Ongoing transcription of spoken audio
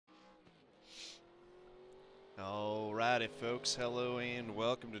Alrighty folks, hello and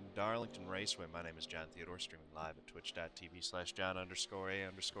welcome to Darlington Raceway. My name is John Theodore, streaming live at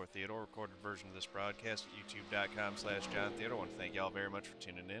twitch.tv/John_A_Theodore. Recorded version of this broadcast at youtube.com/John Theodore. I want to thank y'all very much for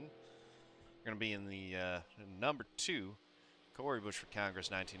tuning in. We're going to be in the number 2 Corey Bush for Congress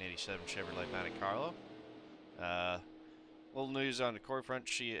 1987 Chevrolet Monte Carlo. Little news on the Corey front.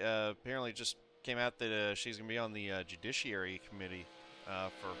 She apparently just came out that she's going to be on the Judiciary Committee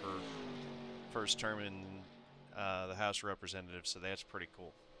for her first term in the House of Representatives, so that's pretty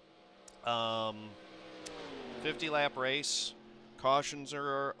cool. 50-lap race. Cautions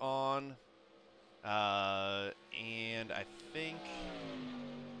are on. And I think,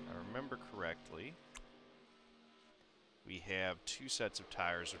 if I remember correctly, we have 2 sets of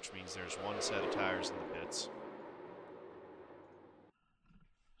tires, which means there's 1 set of tires in the pits.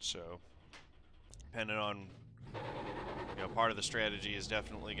 So, depending on, part of the strategy is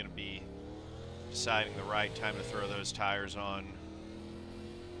definitely going to be deciding the right time to throw those tires on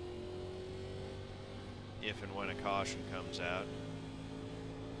if and when a caution comes out.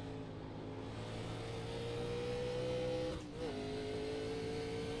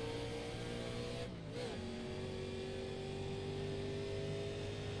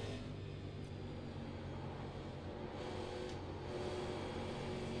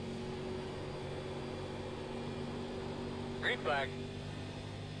 Green flag.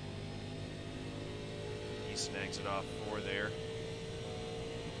 He snags it off 4 there.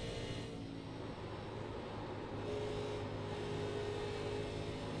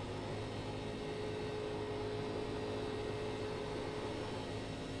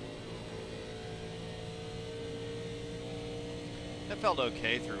 That felt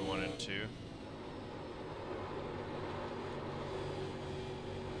okay through 1 and 2.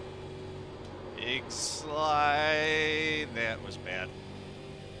 Big slide. That was bad.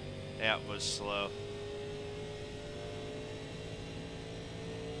 That was slow.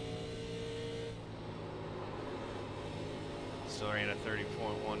 Still ran at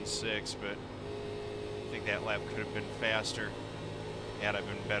 30.16, but I think that lap could have been faster had I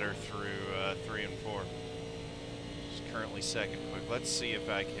been better through 3 and 4. It's currently second quick. Let's see if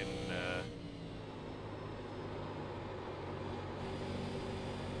I can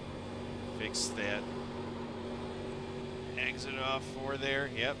fix that exit off 4 there.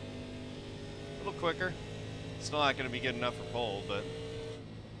 Yep. A little quicker. Still not going to be good enough for pole, but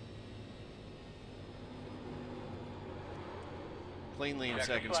cleanly in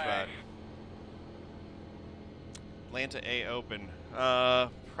second spot. Atlanta A Open.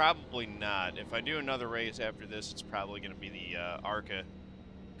 Probably not. If I do another race after this, it's probably going to be the ARCA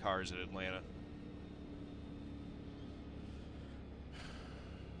cars at Atlanta.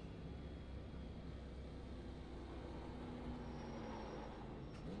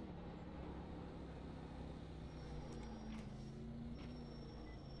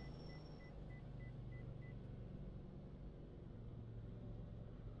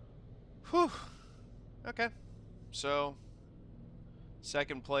 Whew. Okay. So,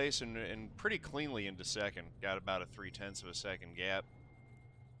 second place and pretty cleanly into second. Got about a 0.3 of a second gap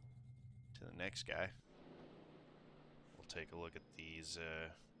to the next guy. We'll take a look at these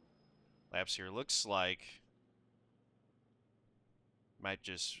laps here. Looks like might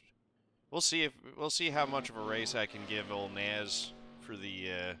just we'll see how much of a race I can give old Naz for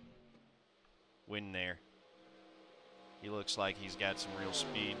the win there. He looks like he's got some real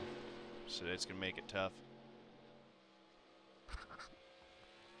speed, so that's gonna make it tough.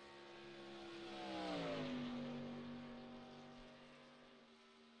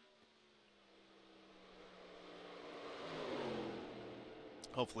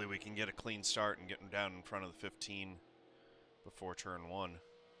 Hopefully we can get a clean start and get him down in front of the 15 before turn 1.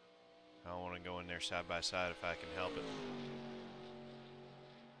 I don't want to go in there side by side if I can help it.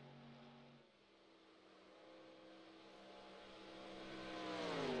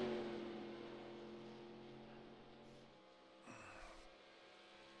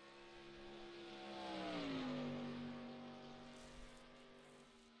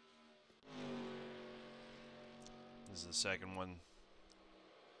 This is the second one,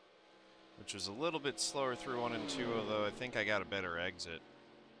 which was a little bit slower through 1 and 2, although I think I got a better exit.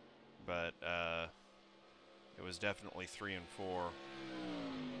 But it was definitely 3 and 4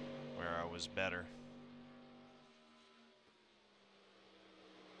 where I was better.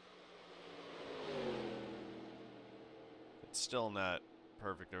 It's still not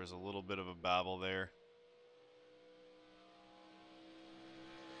perfect. There was a little bit of a bobble there.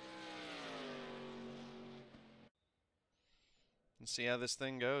 Let's see how this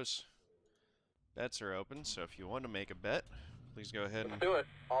thing goes. Bets are open, so if you want to make a bet, Please go ahead and Let's do it.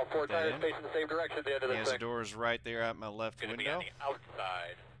 All four put that tires in. facing the same direction at the end of this thing. Nazaire's right there at my left Gonna window. be on the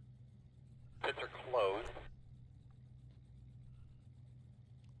outside. Pits are closed.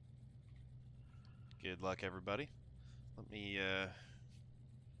 Good luck, everybody. Let me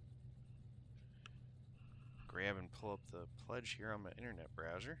grab and pull up the pledge here on my internet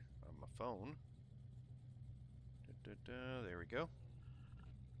browser, on my phone. There we go.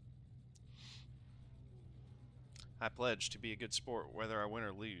 I pledge to be a good sport, whether I win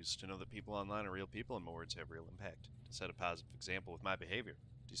or lose, to know that people online are real people and my words have real impact, to set a positive example with my behavior,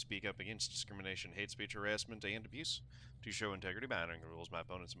 to speak up against discrimination, hate speech, harassment, and abuse, to show integrity by honoring the rules of my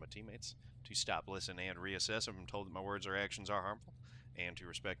opponents and my teammates, to stop, listen, and reassess if I'm told that my words or actions are harmful, and to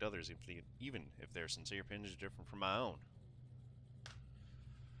respect others even if their sincere opinions are different from my own.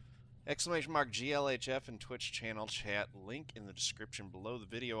 Exclamation mark GLHF and Twitch channel chat, link in the description below the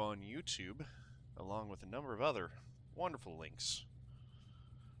video on YouTube, along with a number of other wonderful links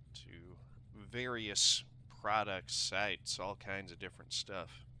to various product sites, all kinds of different stuff.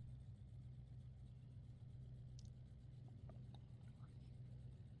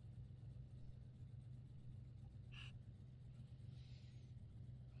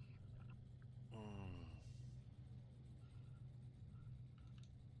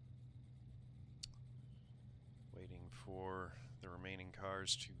 Waiting for the remaining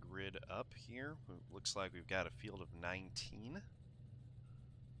cars to grid up here. It looks like we've got a field of 19.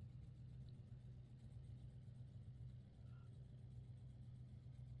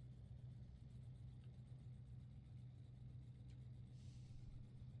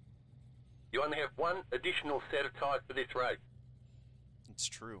 You only have one additional set of tires for this race. It's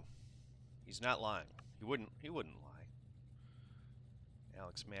true. He's not lying. He wouldn't lie.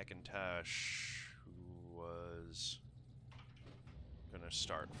 Alex McIntosh, who was going to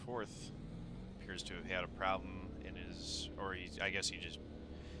start fourth, appears to have had a problem in his, or he's, I guess he just,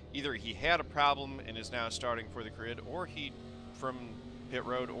 either he had a problem and is now starting for the grid, or he, from pit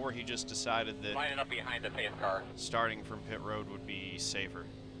road, or he just decided that Lining up behind the pace car. starting from pit road would be safer.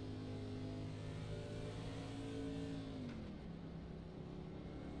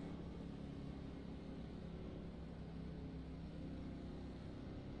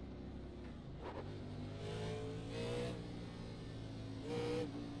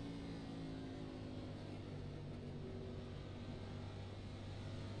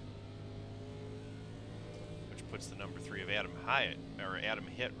 Puts the number 3 of Adam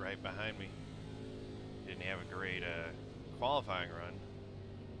Hitt right behind me. Didn't have a great qualifying run.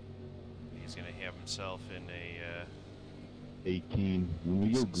 He's going to have himself in a 18. When we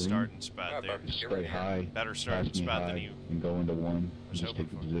go green, starting spot there. just stay high. Better starting spot than you and go into one. was Just hoping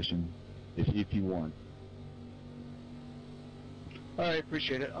take the for. position if you want. All right,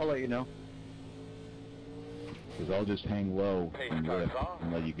 appreciate it. I'll let you know. Because I'll just hang low Pace and car's lift off.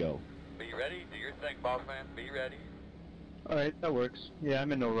 and let you go. Be ready. Do your thing, boss man. Be ready. All right, that works. Yeah,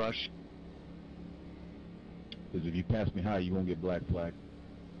 I'm in no rush. Because if you pass me high, you won't get black flag.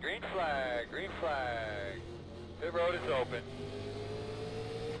 Green flag. Green flag. Pit road is open.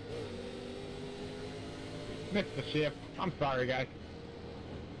 Missed the shift. I'm sorry, guys.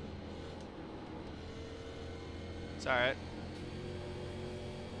 It's alright.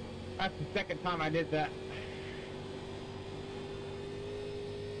 That's the second time I did that.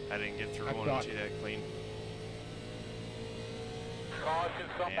 I didn't get through I one thought- with you that clean. Caution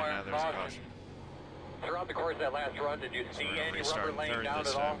And somewhere. now there's a caution. Throughout the course of that last run, did you see we're any rubber restarting laying third down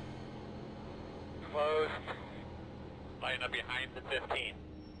this at all? time. Closed. Lining up behind the 15.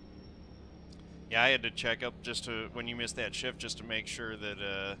 Yeah, I had to check up just to, when you missed that shift, just to make sure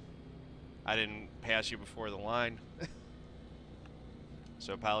that I didn't pass you before the line.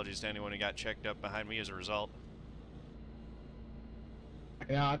 So apologies to anyone who got checked up behind me as a result.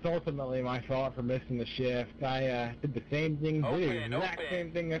 Yeah, it's ultimately my fault for missing the shift. I did the same thing, Open, the exact open.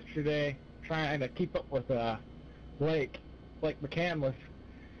 same thing yesterday, trying to keep up with Blake McCandless.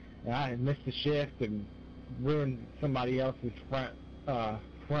 And I missed the shift and ruined somebody else's front.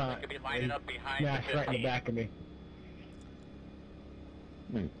 Could be lining and up behind the smashed right in the 15. back of me.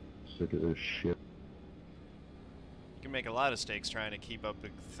 I'm sick of this shit. You can make a lot of mistakes trying to keep up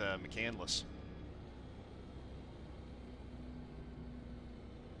with McCandless.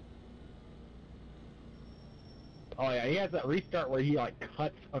 Oh yeah, he has that restart where he like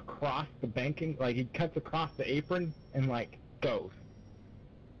cuts across the banking, like he cuts across the apron and like goes.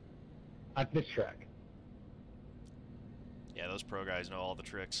 At this track. Yeah, those pro guys know all the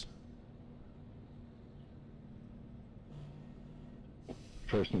tricks.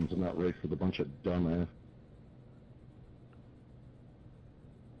 First one's not race with a bunch of dumbass.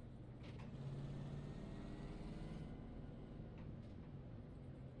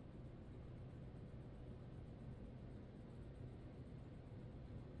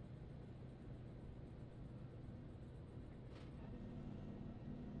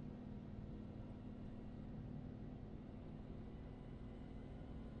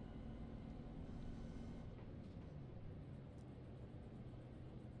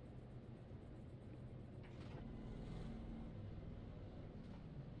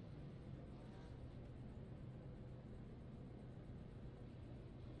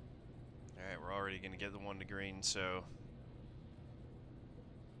 Alright, we're already going to get the one to green, so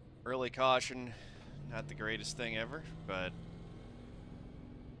early caution, not the greatest thing ever, but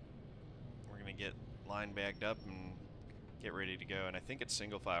we're going to get line backed up and get ready to go. And I think it's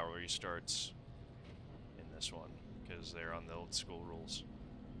single file restarts in this one, because they're on the old school rules.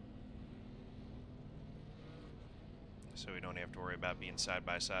 So we don't have to worry about being side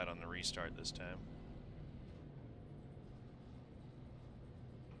by side on the restart this time.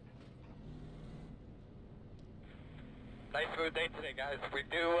 Nice smooth day today, guys. We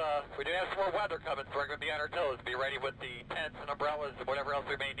do have some more weather coming, so we're going to be on our toes. Be ready with the tents and umbrellas and whatever else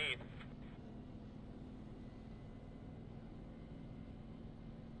we may need.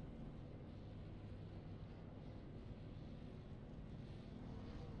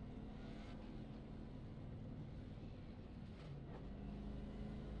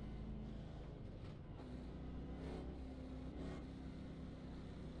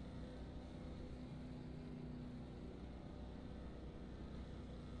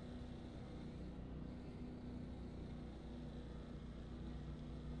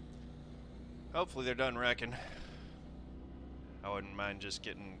 Hopefully they're done wrecking. I wouldn't mind just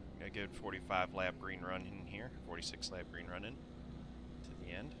getting a good 45 lap green run in here, 46 lap green run in to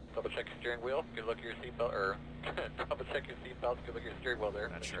the end. Double check your steering wheel. Good look at your seatbelt, or double check your seatbelt. Good look at your steering wheel there.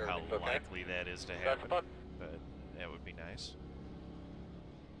 Not Make sure how everything's okay. likely that is to That's happen, fun. but that would be nice.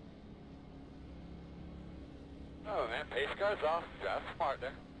 Oh man, pace car's off. That's smart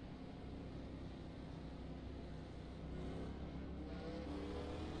there.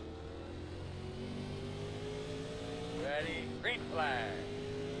 Ready, green flag.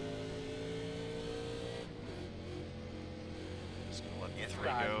 Just gonna let the three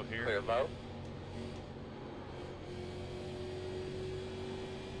Inside, go here. clear low.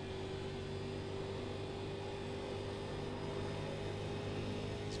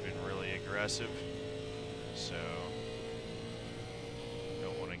 It's been really aggressive, so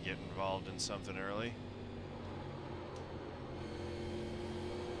don't want to get involved in something early.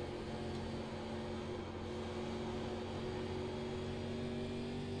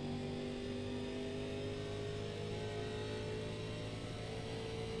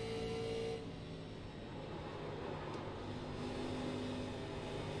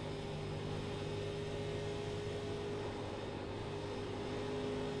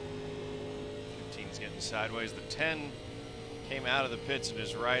 Getting sideways. The 10 came out of the pits and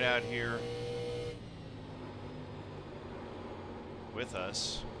is right out here with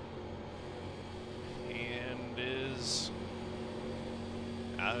us, and is,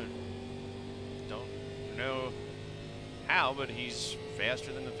 I don't know how, but he's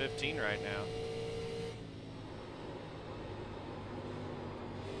faster than the 15 right now.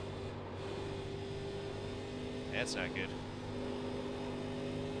 That's not good.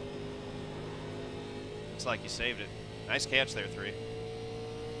 Looks like you saved it. Nice catch there, 3.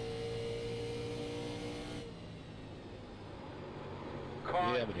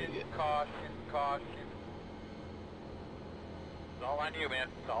 Caution, idiot. caution, caution. It's all on you, man.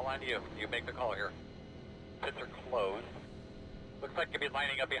 It's all on you. You make the call here. Pits are closed. Looks like you'll be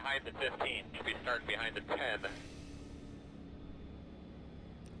lining up behind the 15. Should be starting behind the 10.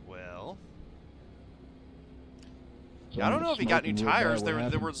 Well, So I don't know if he got new smoking real bad, tires. what There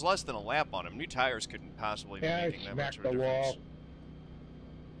happened? was less than a lap on him. New tires couldn't possibly be Yeah, making that much of a smacked the wall. difference.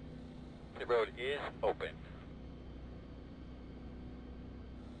 The road is open.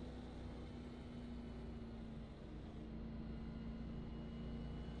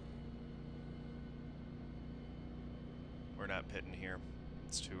 We're not pitting here.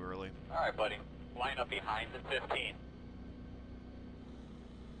 It's too early. All right, buddy. Line up behind the 15.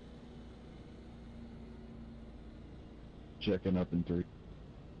 Checking up in 3.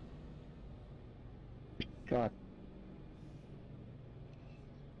 God.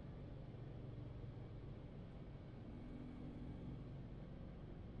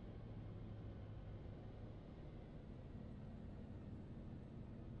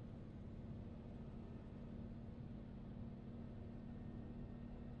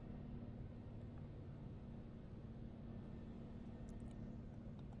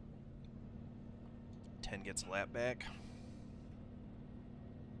 Gets a lap back.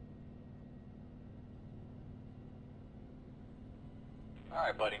 All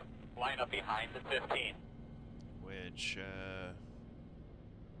right, buddy. Line up behind the 15. Which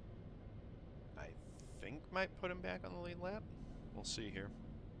I think might put him back on the lead lap. We'll see here.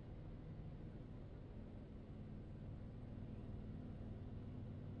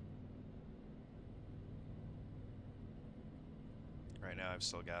 Right now I've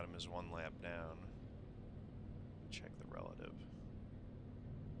still got him as 1 lap down. Check the relative.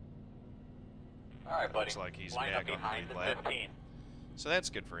 Alright, buddy. Looks like he's Line up back on behind the the lead lap. 15. So that's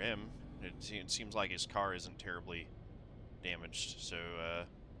good for him. It seems like his car isn't terribly damaged, so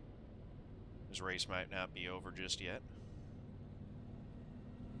his race might not be over just yet.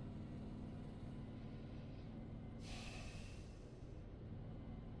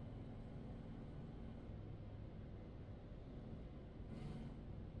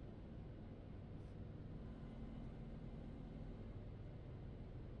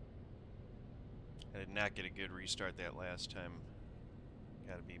 I did not get a good restart that last time.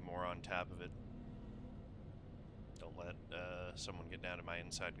 Got to be more on top of it. Don't let someone get down to my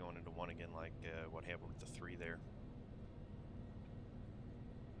inside going into one again like what happened with the 3 there.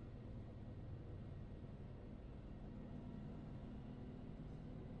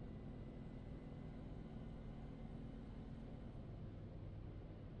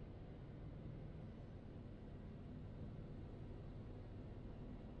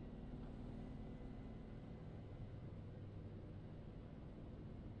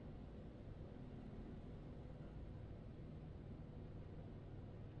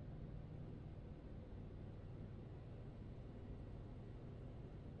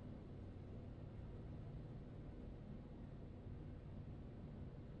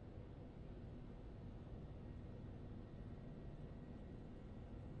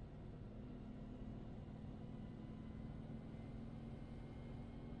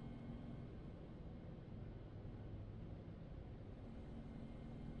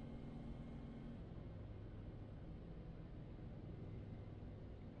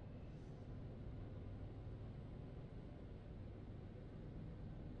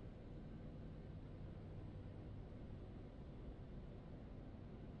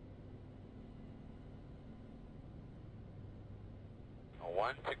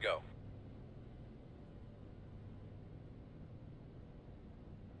 One to go.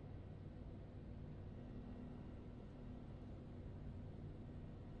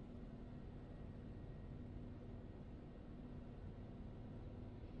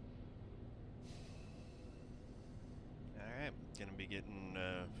 Alright, gonna be getting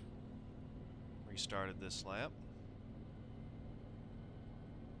restarted this lap.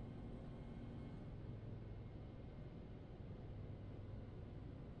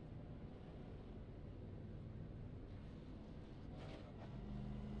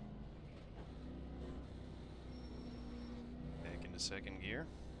 Second gear.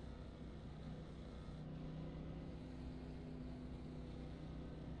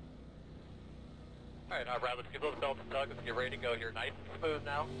 Alright, alright, let's give those belts a tug. Let's get ready to go here. Nice and smooth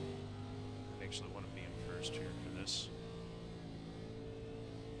now. I actually want to be in first here for this.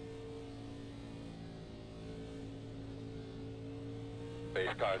 Base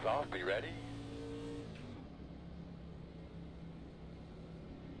car's off, be ready.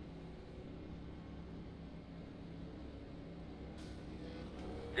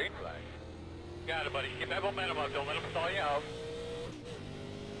 Green flag. Got it, buddy. Keep that momentum up. Don't let them stall you out.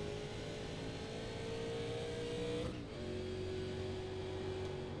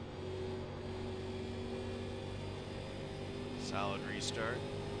 Solid restart.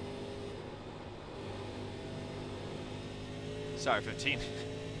 Sorry, 15.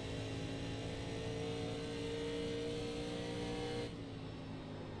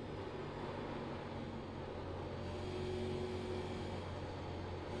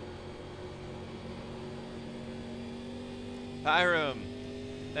 Hiram,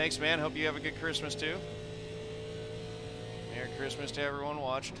 thanks, man. Hope you have a good Christmas too. Merry Christmas to everyone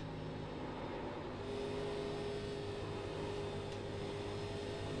watched.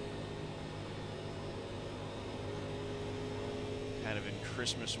 Kind of in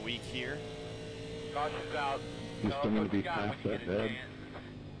Christmas week here. Caution's out. You're still going to be past that bed.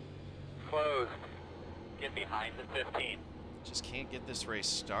 Closed. Get behind the 15. Just can't get this race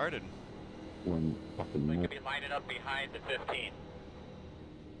started. When fucking We no. could be lining up behind the 15.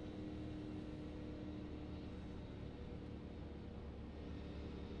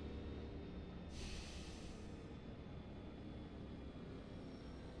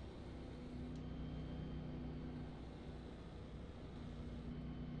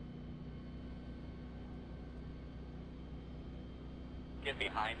 Get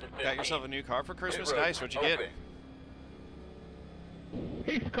behind the 15. Got yourself a new car for Christmas? Pit road Nice. What'd you get? open.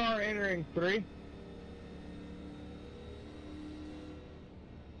 Pace car entering 3.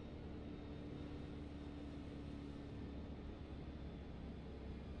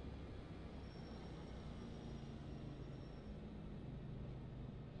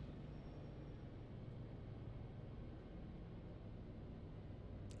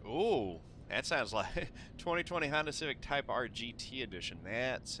 Ooh, that sounds like 2020 Honda Civic Type R GT Edition.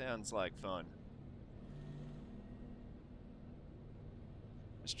 That sounds like fun.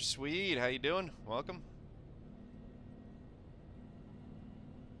 Mr. Sweet, how you doing? Welcome.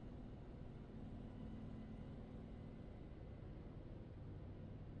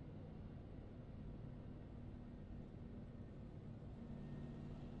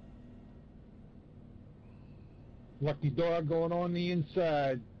 Lucky dog going on the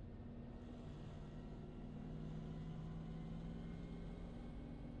inside.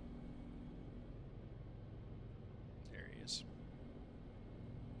 There he is.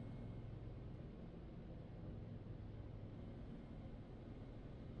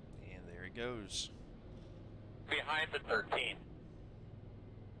 And there he goes. Behind the 13.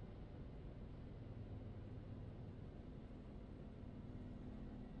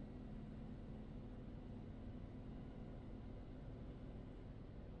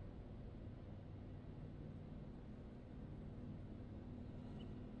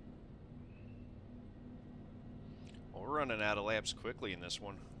 Well, we're running out of laps quickly in this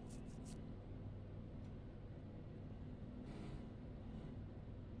one.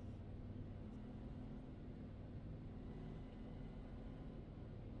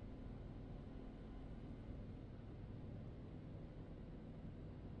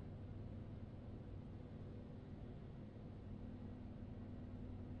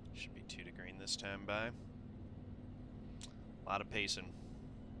 Should be 2 to green this time by. A lot of pacing.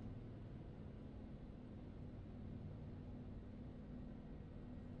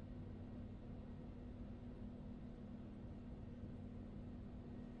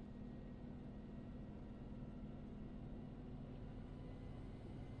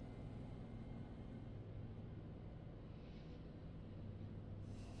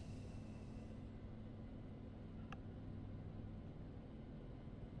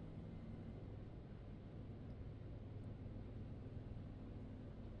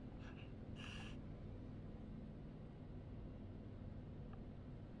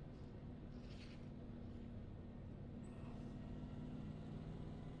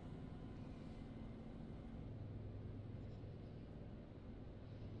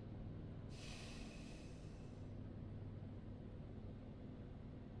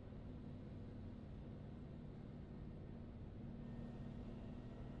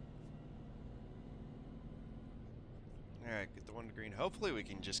 Alright, get the 1 to green. Hopefully we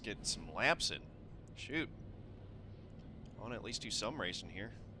can just get some laps in. Shoot. I want to at least do some racing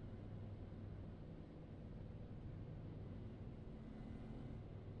here.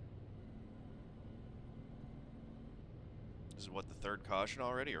 This is what, the 3rd caution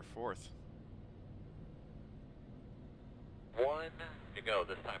already, or 4th? 1 to go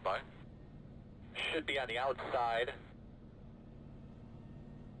this time by. Should be on the outside.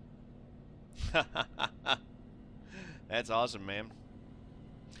 That's awesome, man.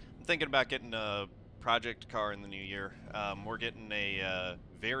 I'm thinking about getting a project car in the new year. We're getting a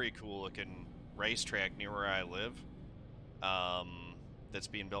very cool looking racetrack near where I live that's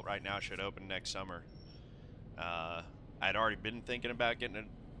being built right now. Should open next summer. I'd already been thinking about getting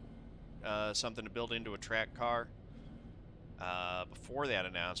something to build into a track car before that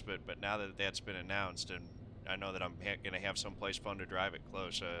announcement, but now that that's been announced, and I know that I'm going to have someplace fun to drive it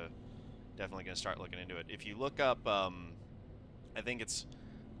close, definitely going to start looking into it. If you look up, I think it's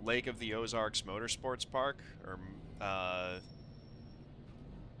Lake of the Ozarks Motorsports Park, or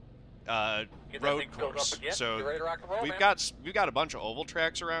road course. So we've got a bunch of oval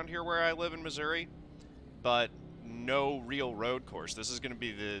tracks around here where I live in Missouri, but no real road course. This is going to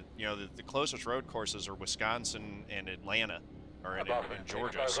be the closest road courses are Wisconsin and Atlanta, or in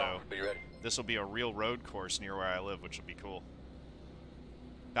Georgia. So this will be a real road course near where I live, which will be cool.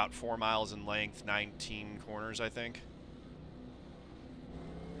 About 4 miles in length, 19 corners, I think.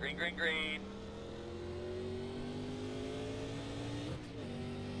 Green, green, green.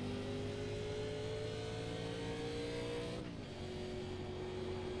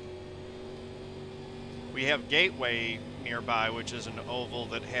 We have Gateway nearby, which is an oval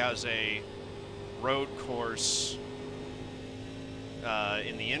that has a road course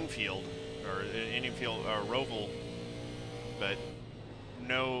in the infield, or infield, or roval, but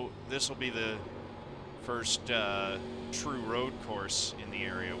no, this will be the first true road course in the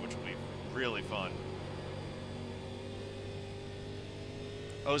area, which will be really fun.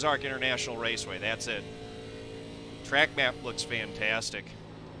 Ozark International Raceway, that's it. Track map looks fantastic.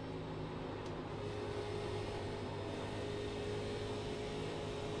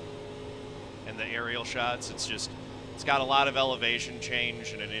 And the aerial shots, it's got a lot of elevation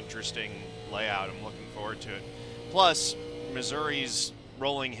change and an interesting layout. I'm looking forward to it. Plus, Missouri's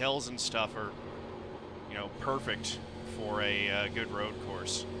rolling hills and stuff are, perfect for a good road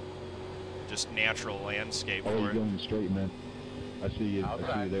course. Just natural landscape for it. Going straight, man. I see you. I see you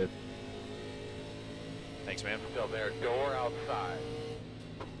Outside. there. Thanks, man. Still there. Door outside.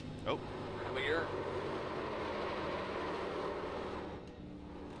 Oh, Clear.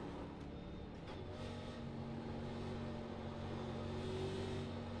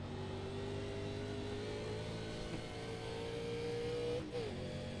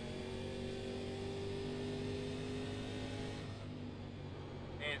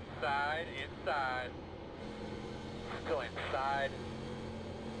 Inside. Still inside.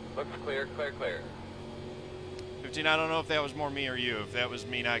 Looks clear. 15, I don't know if that was more me or you. If that was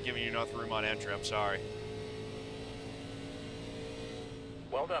me not giving you enough room on entry, I'm sorry.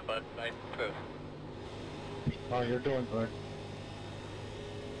 Well done, bud. Nice twist. Oh, you're doing good.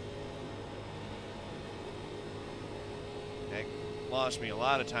 That lost me a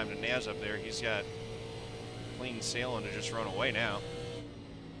lot of time to Naz up there. He's got clean sailing to just run away now.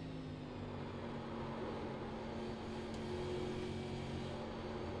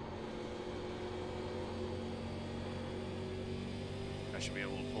 I should be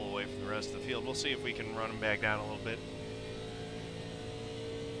able to pull away from the rest of the field. We'll see if we can run him back down a little bit.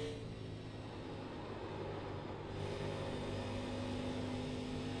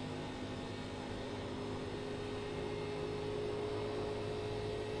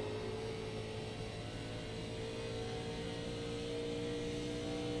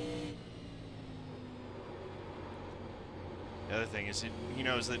 The other thing is he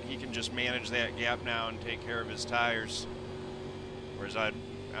knows that he can just manage that gap now and take care of his tires. Whereas I'm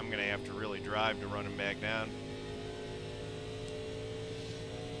going to have to really drive to run him back down.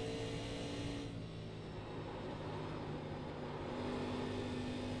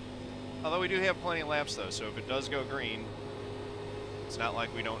 Although we do have plenty of laps though, so if it does go green, it's not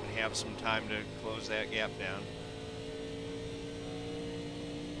like we don't have some time to close that gap down.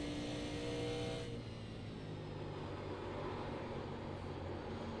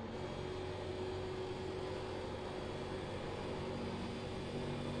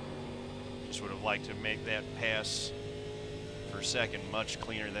 Just would have liked to make that pass for second much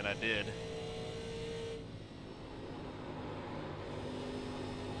cleaner than I did.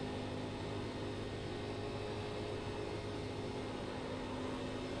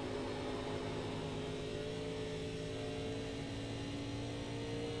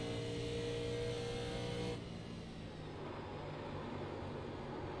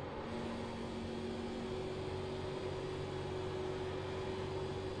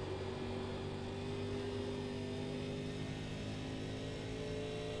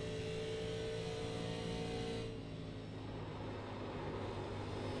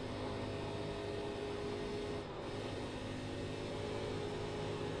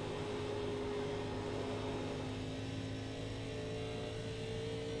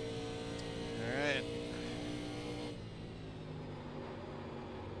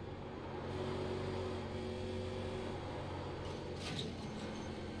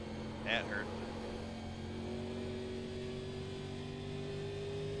 That hurt.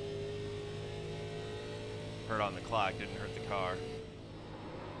 Hurt on the clock, didn't hurt the car.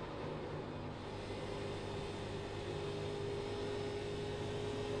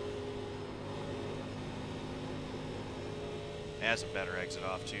 That's a better exit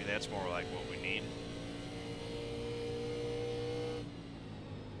off too. That's more like what we need.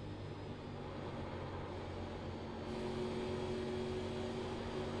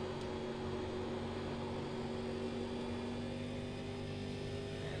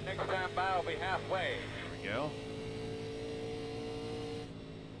 Next time by will be halfway. There we go.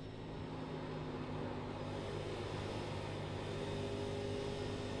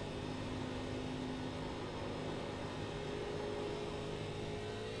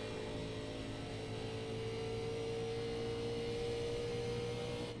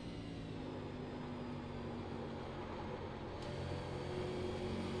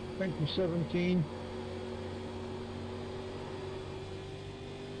 Thank you, 17.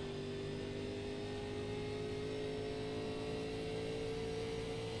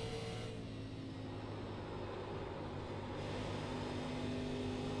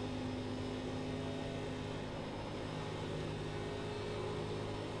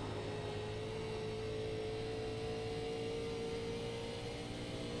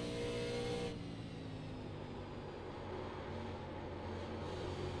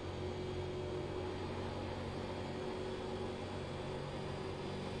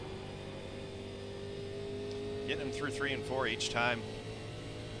 Getting him through 3 and 4 each time.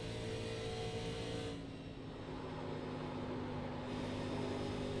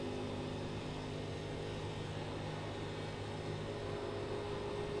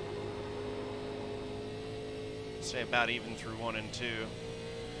 Say about even through 1 and 2.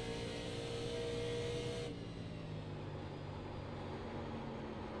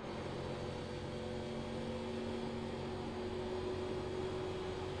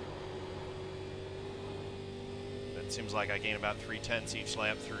 It seems like I gain about 3/10 each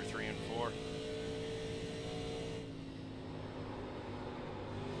lap through 3 and 4.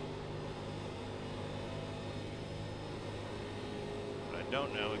 What I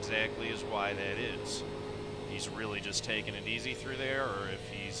don't know exactly is why that is. He's really just taking it easy through there, or if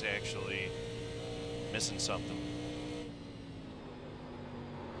he's actually missing something.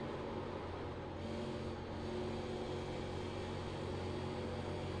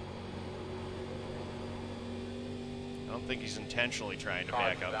 I don't think he's intentionally trying to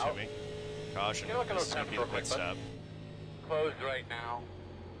back up to me. Caution, this is going to be the pit stop. Closed right now.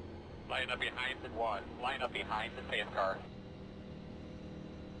 Line up behind the one. Line up behind the safe car.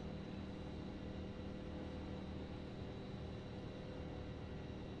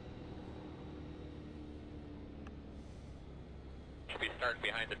 Should be starting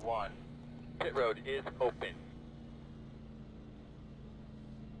behind the one. Pit road is open.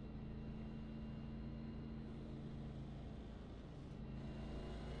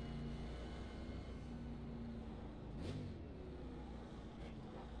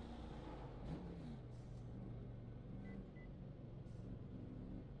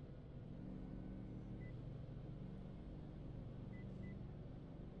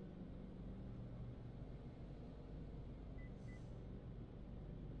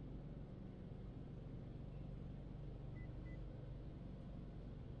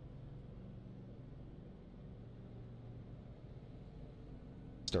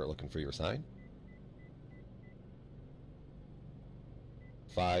 Start looking for your sign.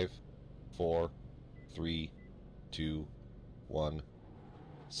 5, 4, 3, 2, 1.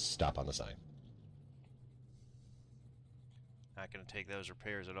 Stop on the sign. Not going to take those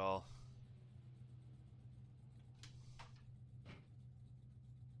repairs at all.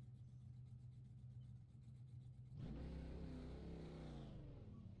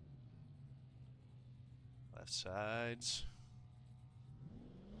 Left sides.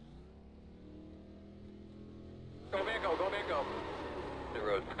 Go Mango, go Mango. The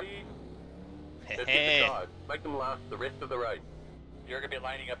road speed. This Hey. is the dog. Make them last the rest of the race. You're going to be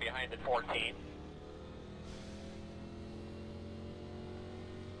lining up behind at 14.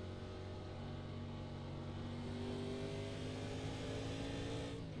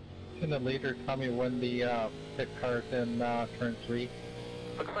 Can the leader tell me when the pit car's in turn 3?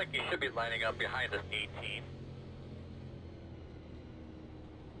 Looks like you should be lining up behind us 18.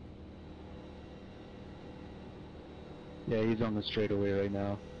 Yeah, he's on the straightaway right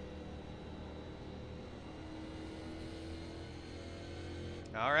now.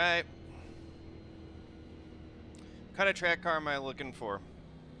 All right. What kind of track car am I looking for?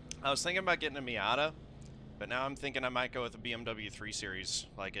 I was thinking about getting a Miata, but now I'm thinking I might go with a BMW 3 Series,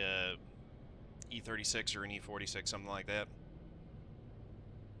 like a E36 or an E46, something like that.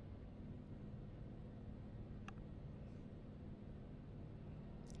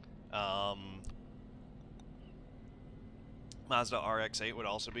 Mazda RX-8 would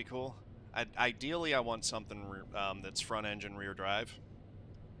also be cool. Ideally, I want something that's front engine, rear drive.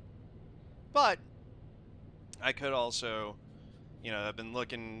 But I could also, you know, I've been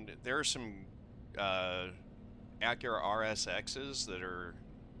looking. There are some Acura RSXs that are,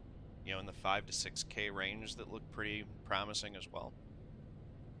 you know, in the 5 to 6K range that look pretty promising as well.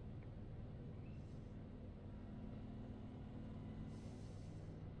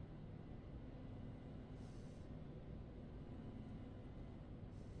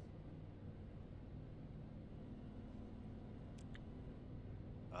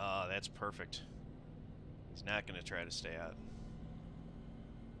 That's perfect. He's not going to try to stay out.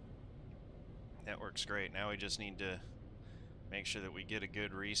 That works great. Now we just need to make sure that we get a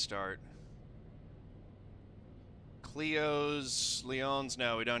good restart. Clios, Leons,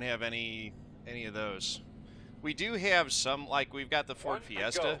 no, we don't have any of those. We do have some, like we've got the Ford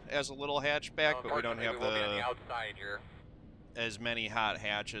Fiesta as a little hatchback, but we don't have the outside here. As many hot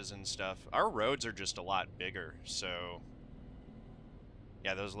hatches and stuff. Our roads are just a lot bigger, so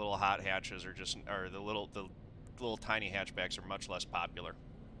yeah, those little hot hatches are just, or the little tiny hatchbacks are much less popular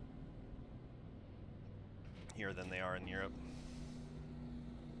here than they are in Europe.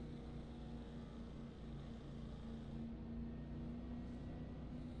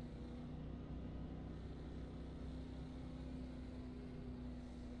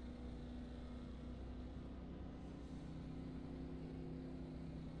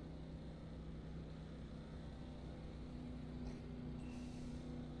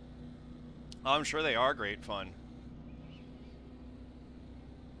 Oh, I'm sure they are great fun.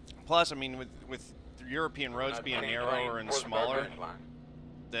 plus, I mean, with European roads being narrower and smaller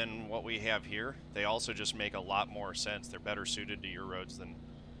than what we have here, they also just make a lot more sense. They're better suited to your roads than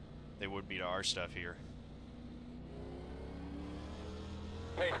they would be to our stuff here.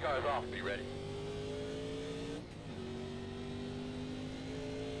 Pace car's off, be ready.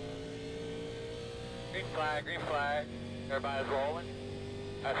 Green flag, green flag. Everybody's rolling.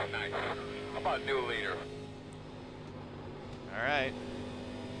 That's nice. How about new leader? All right.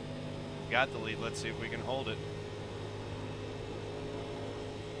 Got the lead. Let's see if we can hold it.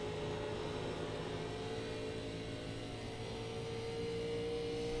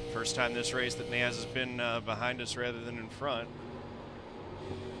 First time this race that Naz has been behind us rather than in front.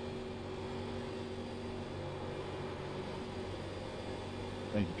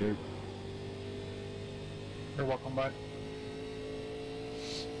 Thank you, Drew. You're welcome, bud.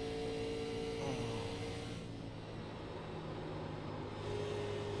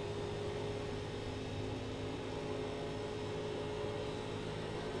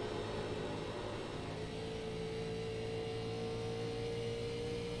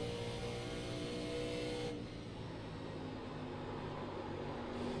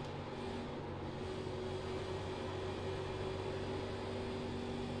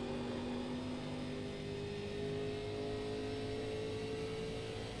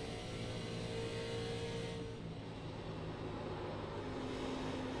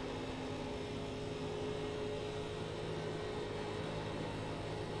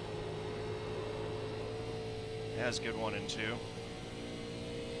 Has good 1 and 2.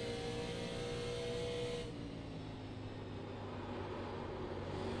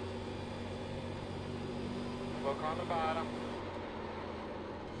 Look on the bottom.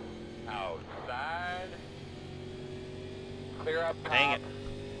 Outside. Clear up top. Dang it.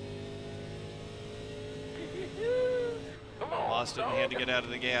 Come on, Lost it and had to get out of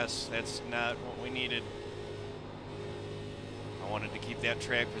the gas. That's not what we needed. I wanted to keep that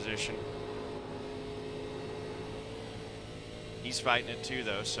track position. He's fighting it too,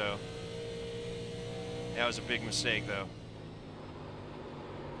 though, so that was a big mistake, though.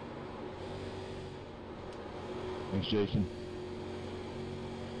 Thanks, Jason.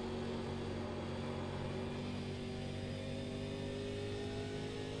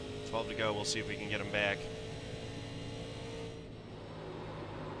 $12 to go. We'll see if we can get him back.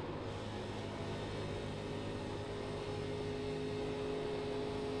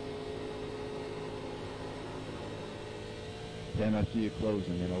 Dan, I see you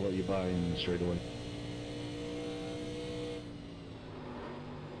closing, and I'll let you buy in straight away.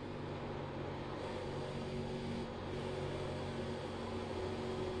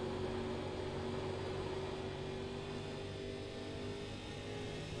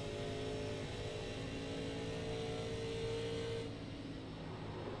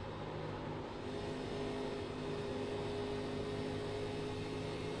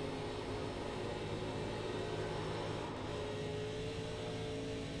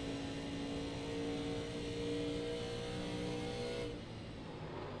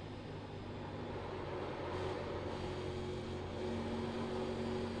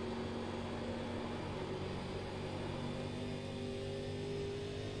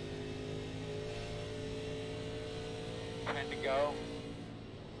 Time to go.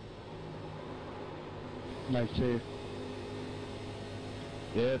 Nice save.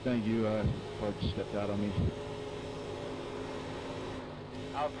 Yeah, thank you. Clark stepped out on me.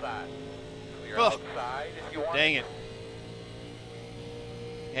 Outside. Clear Oh. outside if you want. Dang it.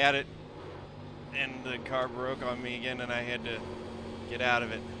 Had it, and the car broke on me again, and I had to get out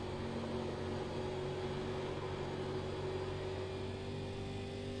of it.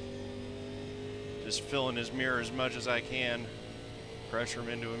 Just filling his mirror as much as I can. Pressure him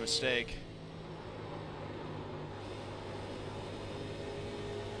into a mistake.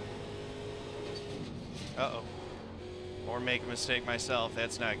 Uh-oh. Or make a mistake myself.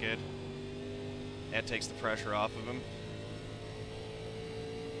 That's not good. That takes the pressure off of him.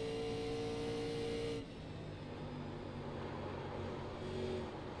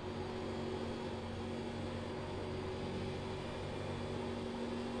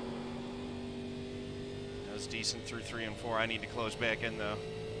 That was decent through 3 and 4. I need to close back in, though.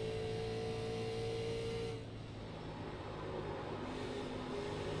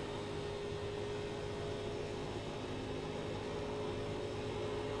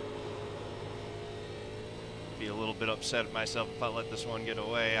 Be a little bit upset at myself if I let this one get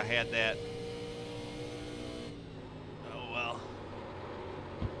away. I had that. Oh well.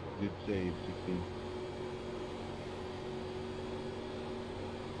 Good save, 16.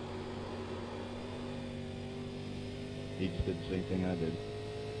 He just did the same thing I did.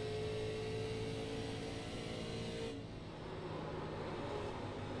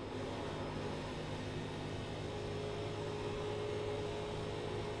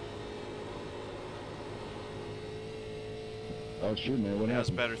 Oh, shoot, man. What That was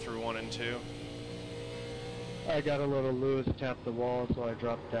happened? better through 1 and 2. I got a little loose, tapped the wall, so I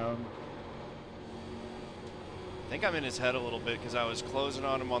dropped down. I think I'm in his head a little bit because I was closing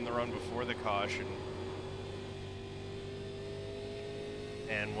on him on the run before the caution.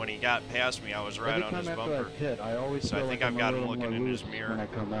 And when he got past me, I was right on his Every time bumper. after I pit, I always So I feel think like I've I'm got a him little looking more in his loose mirror. when I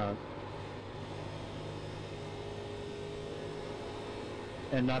come out.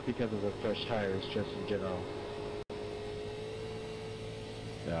 And not because of the fresh tires, just in general.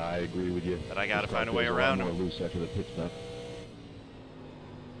 Yeah, I agree with you. But I gotta This car find a way feels around lot him. more loose after the pit stop.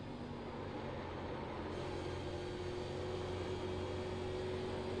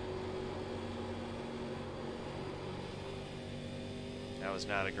 That was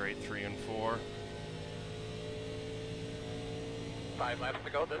not a great 3 and 4. 5 laps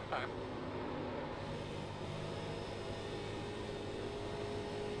to go this time.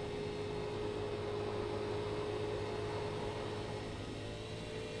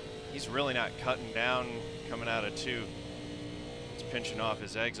 He's really not cutting down coming out of 2. He's pinching off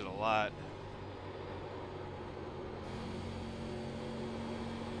his exit a lot.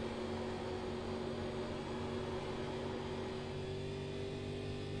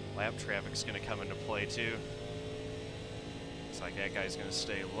 Lap traffic's going to come into play too. Looks like that guy's going to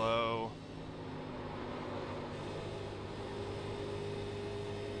stay low.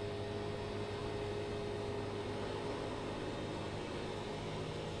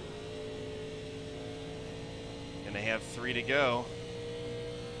 And they have 3 to go.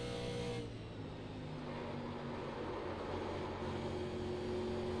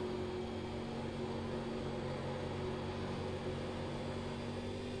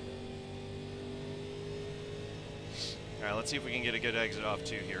 All right, let's see if we can get a good exit off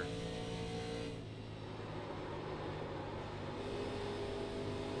 2 here.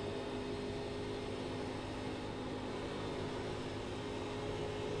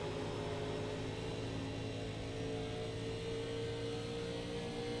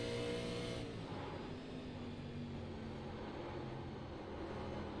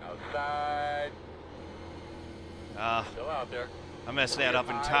 Outside. Still out there. I messed that up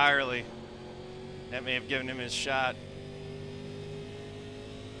entirely. That may have given him his shot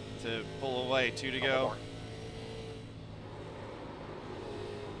to pull away. 2 to go.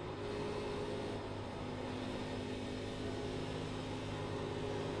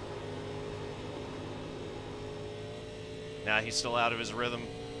 Nah, he's still out of his rhythm.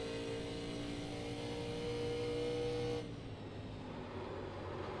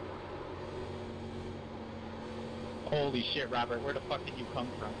 Holy shit, Robert, where the fuck did you come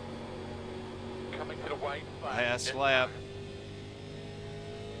from? Coming to the white flag. Last lap.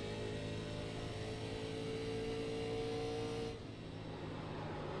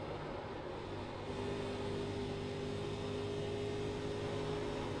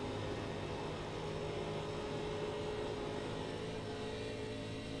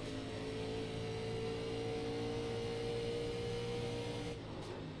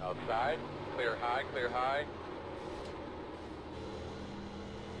 Outside. Clear high, clear high.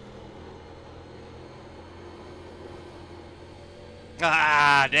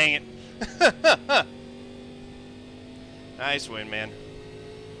 Ah, dang it. Nice win, man.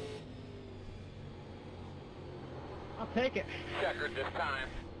 I'll take it. Checkered this time.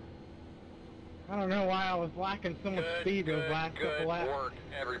 I don't know why I was lacking so much speed those last couple Good laps. work,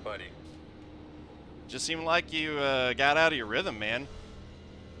 everybody. Just seemed like you got out of your rhythm, man.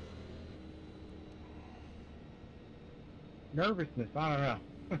 Nervousness, I don't know.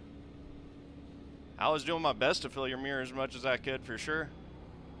 I was doing my best to fill your mirror as much as I could, for sure.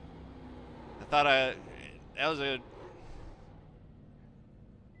 I thought that was a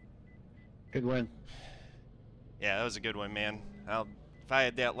Good win. Yeah, that was a good one, man. If I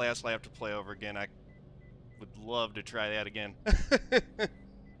had that last lap to play over again, I would love to try that again.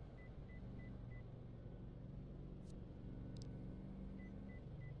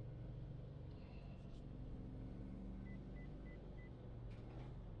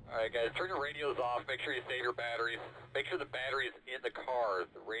 Alright guys, turn your radios off, make sure you save your batteries. Make sure the batteries in the car,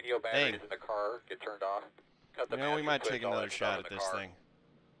 the radio batteries in the car get turned off. Cut the You know, we master might switch, take all another that stuff shot in at the this car. thing.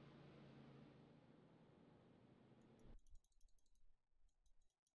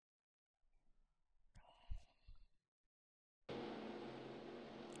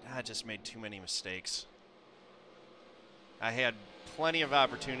 I just made too many mistakes. I had plenty of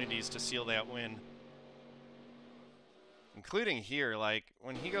opportunities to seal that win. Including here, like,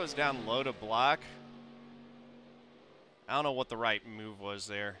 when he goes down low to block, I don't know what the right move was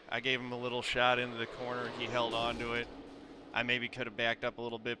there. I gave him a little shot into the corner. He held on to it. I maybe could have backed up a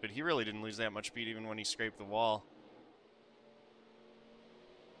little bit, but he really didn't lose that much speed even when he scraped the wall.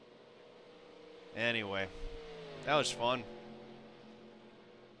 Anyway, that was fun.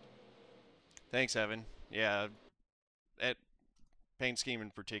 Thanks, Evan. Yeah, that paint scheme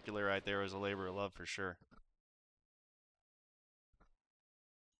in particular right there was a labor of love for sure.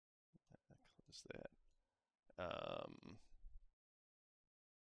 Close that.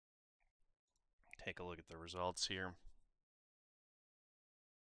 Take a look at the results here.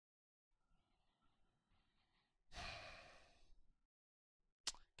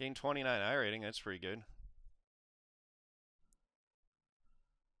 Gained 29 I rating, that's pretty good.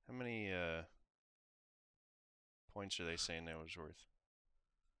 How many points are they saying that was worth?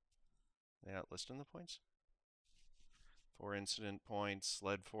 They not listing the points? 4 incident points,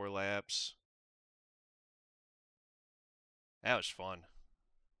 led 4 laps. That was fun.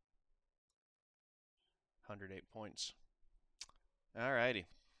 108 points. Alrighty.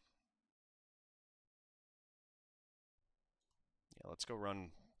 Yeah, let's go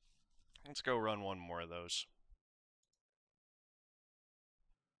run one more of those.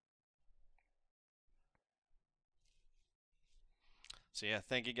 So yeah,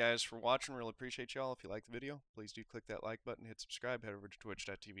 thank you guys for watching. Really appreciate y'all. If you like the video, please do click that like button, hit subscribe, head over to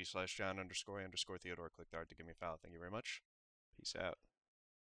twitch.tv/John_Theodore. Click there to give me a follow. Thank you very much. Peace out.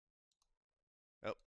 Oh.